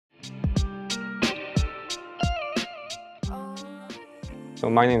So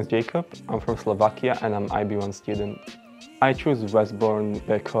my name is Jakub, I'm from Slovakia and I'm IB1 student. I choose Westbourne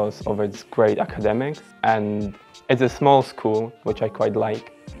because of its great academics, and it's a small school, which I quite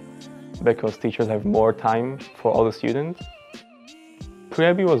like, because teachers have more time for all the students.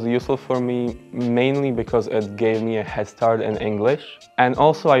 PreIB was useful for me mainly because it gave me a head start in English, and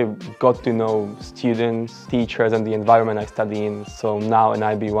also I got to know students, teachers and the environment I study in, so now in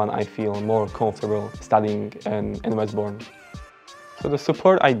IB1 I feel more comfortable studying in Westbourne. So the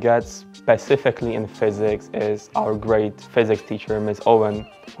support I get specifically in physics is our great physics teacher, Ms. Owen,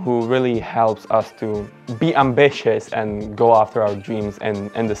 who really helps us to be ambitious and go after our dreams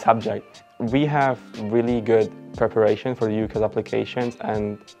in the subject. We have really good preparation for the UCAS applications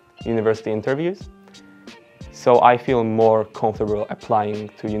and university interviews, so I feel more comfortable applying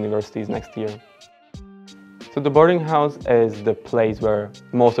to universities next year. So the boarding house is the place where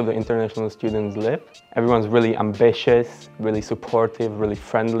most of the international students live. Everyone's really ambitious, really supportive, really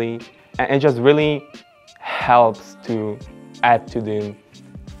friendly, and it just really helps to add to the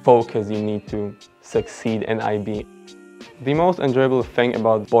focus you need to succeed in IB. The most enjoyable thing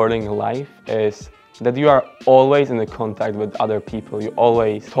about boarding life is that you are always in contact with other people. You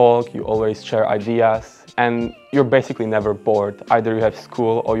always talk, you always share ideas, and you're basically never bored. Either you have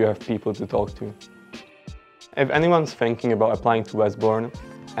school or you have people to talk to. If anyone's thinking about applying to Westbourne,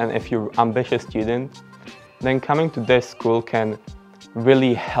 and if you're an ambitious student, then coming to this school can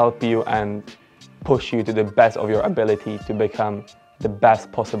really help you and push you to the best of your ability to become the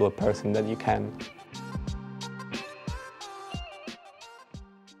best possible person that you can.